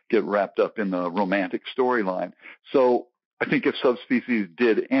get wrapped up in the romantic storyline. So I think if Subspecies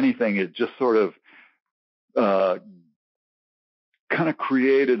did anything, it just sort of kind of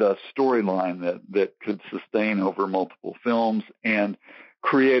created a storyline that could sustain over multiple films, and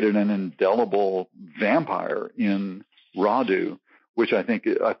created an indelible vampire in Radu, which I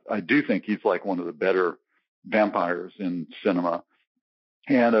do think he's like one of the better vampires in cinema,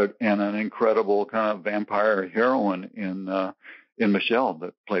 and an incredible kind of vampire heroine in Michelle,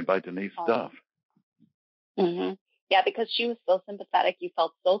 that played by Denise Duff. Mm-hmm. Yeah, because she was so sympathetic. You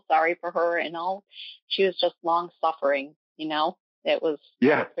felt so sorry for her, and she was just long suffering. It was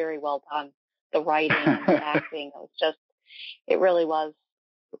very well done. The writing and the acting, it really was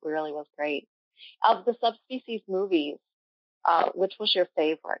great. Of the Subspecies movies, which was your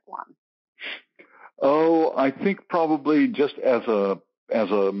favorite one? Oh, I think probably just as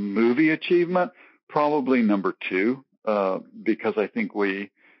a movie achievement, probably number 2, because I think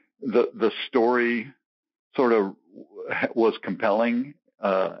the story sort of was compelling,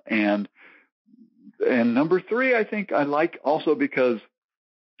 And number 3, I think I like also because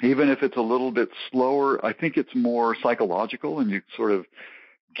even if it's a little bit slower, I think it's more psychological and you sort of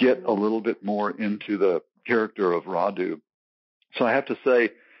get a little bit more into the character of Radu. So I have to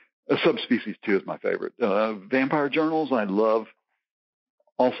say Subspecies 2 is my favorite. Vampire Journals I love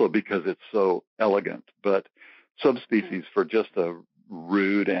also because it's so elegant, but Subspecies for just a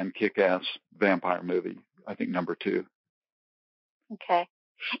rude and kick-ass vampire movie, I think number 2. Okay.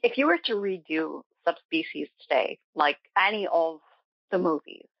 If you were to redo Subspecies today, like any of the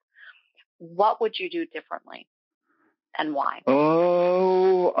movies, what would you do differently and why?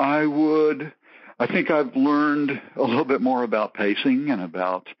 Oh, I think I've learned a little bit more about pacing and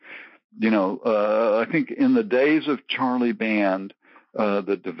about, I think in the days of Charlie Band,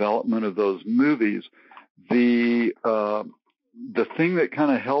 the development of those movies, the thing that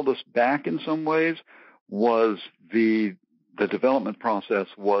kind of held us back in some ways was the development process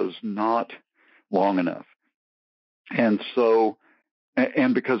was not long enough. And so,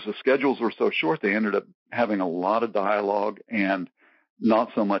 and because the schedules were so short, they ended up having a lot of dialogue and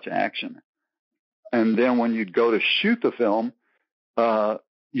not so much action. And then when you'd go to shoot the film,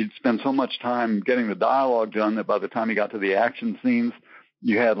 you'd spend so much time getting the dialogue done that by the time you got to the action scenes,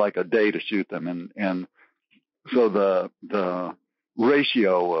 you had like a day to shoot them. And so the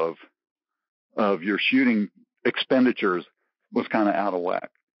ratio of your shooting expenditures was kind of out of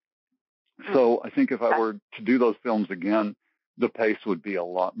whack. So I think if I were to do those films again, the pace would be a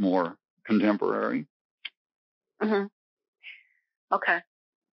lot more contemporary. Mm-hmm. Okay.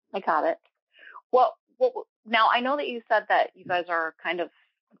 I got it. Well, now I know that you said that you guys are kind of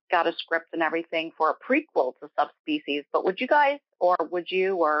got a script and everything for a prequel to Subspecies, but would you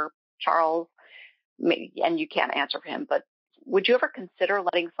or Charles, maybe, and you can't answer for him, but would you ever consider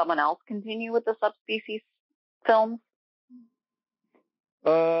letting someone else continue with the Subspecies films?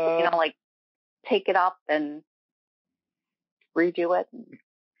 Like take it up and redo it?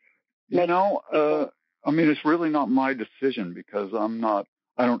 I mean, it's really not my decision because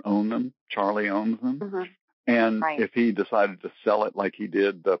I don't own them. Charlie owns them. Mm-hmm. And if he decided to sell it like he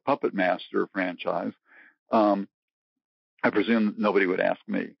did the Puppet Master franchise, I presume nobody would ask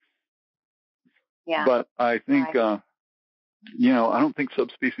me. Yeah. But I think, I don't think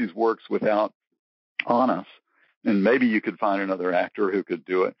Subspecies works without Honest. And maybe you could find another actor who could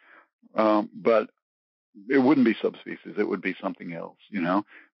do it. But it wouldn't be Subspecies. It would be something else,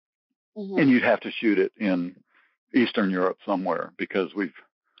 Mm-hmm. And you'd have to shoot it in Eastern Europe somewhere because we've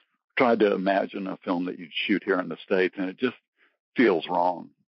tried to imagine a film that you'd shoot here in the States, and it just feels wrong.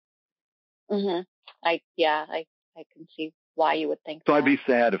 Mm-hmm. I can see why you would think so that. I'd be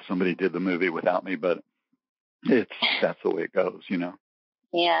sad if somebody did the movie without me, but that's the way it goes,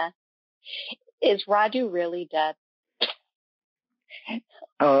 Yeah. Is Radu really dead?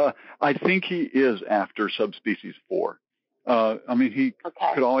 I think he is after Subspecies 4. He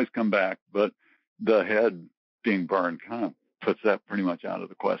could always come back, but the head being burned kind of puts that pretty much out of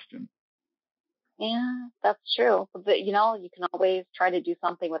the question. Yeah, that's true. But, you can always try to do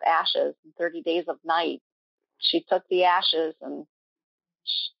something with ashes. In 30 Days of Night, she took the ashes and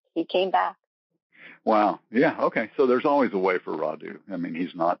he came back. Wow. Yeah. Okay. So there's always a way for Radu. I mean,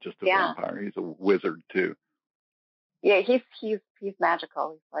 he's not just a vampire. He's a wizard too. Yeah. He's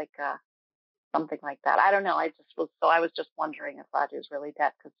magical. He's like, something like that. I don't know. I was just wondering if Radu's really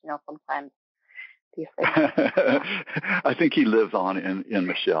dead because, sometimes these things. I think he lives on in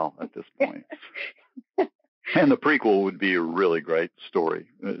Michelle at this point. And the prequel would be a really great story.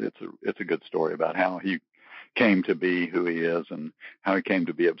 It's a good story about how he came to be who he is and how he came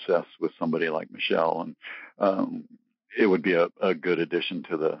to be obsessed with somebody like Michelle. And it would be a good addition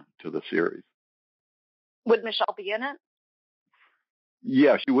to the series. Would Michelle be in it?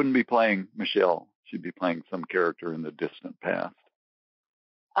 Yeah, she wouldn't be playing Michelle. She'd be playing some character in the distant past.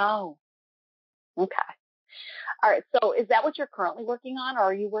 Oh, okay. All right. So is that what you're currently working on, or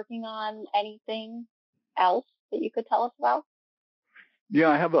are you working on anything else that you could tell us about? Yeah,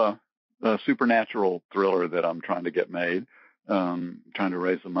 I have a supernatural thriller that I'm trying to get made, trying to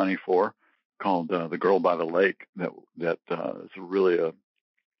raise the money for, called The Girl by the Lake. That is really a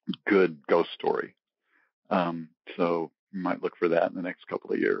good ghost story. So you might look for that in the next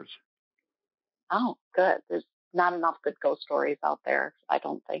couple of years. Oh, good. There's not enough good ghost stories out there, I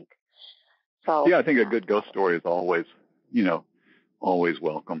don't think. So yeah, I think a good ghost story is always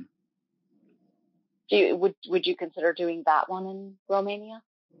welcome. Would you consider doing that one in Romania?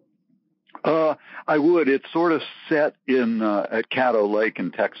 I would. It's sort of set in at Caddo Lake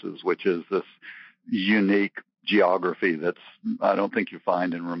in Texas, which is this unique geography I don't think you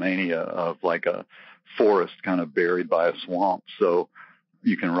find in Romania, of like a forest kind of buried by a swamp. So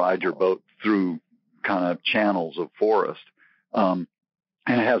you can ride your boat through kind of channels of forest. And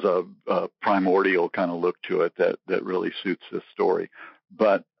it has a primordial kind of look to it that really suits this story.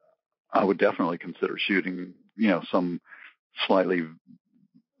 But I would definitely consider shooting, some slightly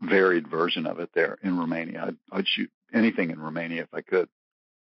varied version of it there in Romania. I'd shoot anything in Romania if I could.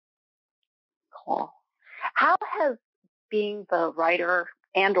 Cool. How has being the writer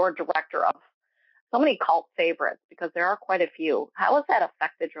and or director of so many cult favorites, because there are quite a few, how has that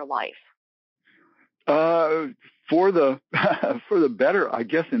affected your life? For the for the better, I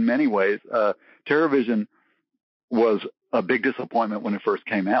guess, in many ways. TerrorVision was a big disappointment when it first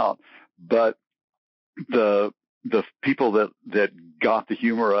came out, but the people that got the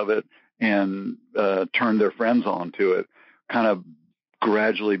humor of it and turned their friends on to it kind of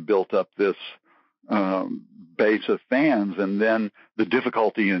gradually built up this base of fans, and then the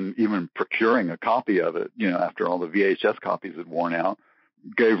difficulty in even procuring a copy of it, after all the VHS copies had worn out,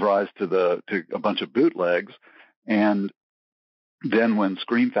 gave rise to a bunch of bootlegs. And then when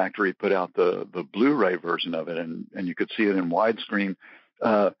Scream Factory put out the Blu-ray version of it, and you could see it in widescreen,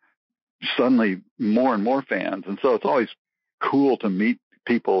 suddenly more and more fans. And so it's always cool to meet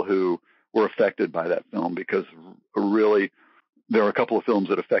people who were affected by that film, because really there were a couple of films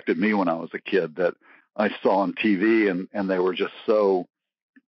that affected me when I was a kid that I saw on TV, and they were just so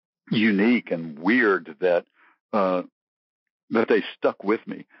unique and weird that they stuck with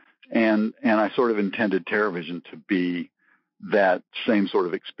me. And I sort of intended TerrorVision to be that same sort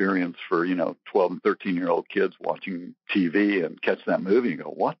of experience for, 12 and 13-year-old kids watching TV and catch that movie and go,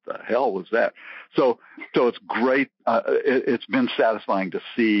 what the hell was that? So it's great. It's been satisfying to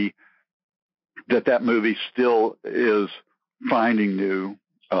see that movie still is finding new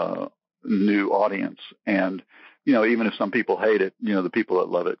audience. And, even if some people hate it, the people that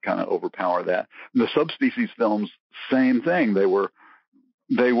love it kind of overpower that. And the Subspecies films, same thing. They were,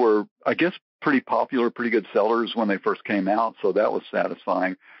 I guess, pretty popular, pretty good sellers when they first came out. So that was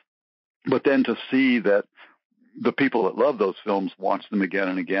satisfying. But then to see that the people that love those films watch them again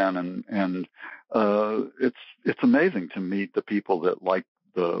and again. And it's amazing to meet the people that like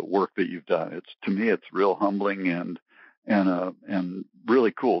the work that you've done. To me, it's real humbling and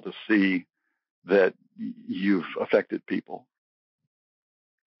really cool to see that you've affected people.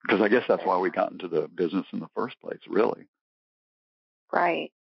 Because I guess that's why we got into the business in the first place, really.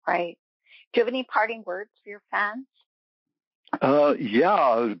 Right. Do you have any parting words for your fans?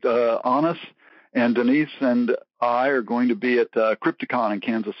 Anis and Denise and I are going to be at Crypticon in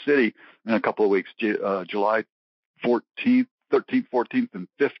Kansas City in a couple of weeks, July 14th, 13th, 14th, and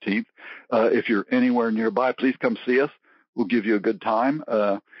 15th. If you're anywhere nearby, please come see us. We'll give you a good time.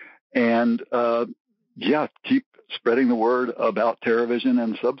 Keep spreading the word about TerrorVision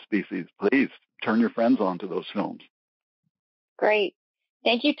and Subspecies. Please turn your friends on to those films. Great.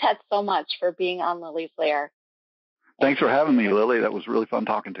 Thank you, Ted, so much for being on Lily's Lair. Thanks for having me, Lily. That was really fun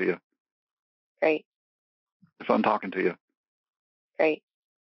talking to you. Great. Fun talking to you. Great.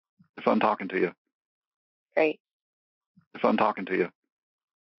 Fun talking to you. Great. Fun talking to you.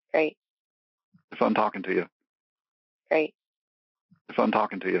 Great. Fun talking to you. Great. Fun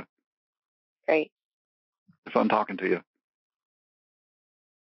talking to you. Great. Fun talking to you.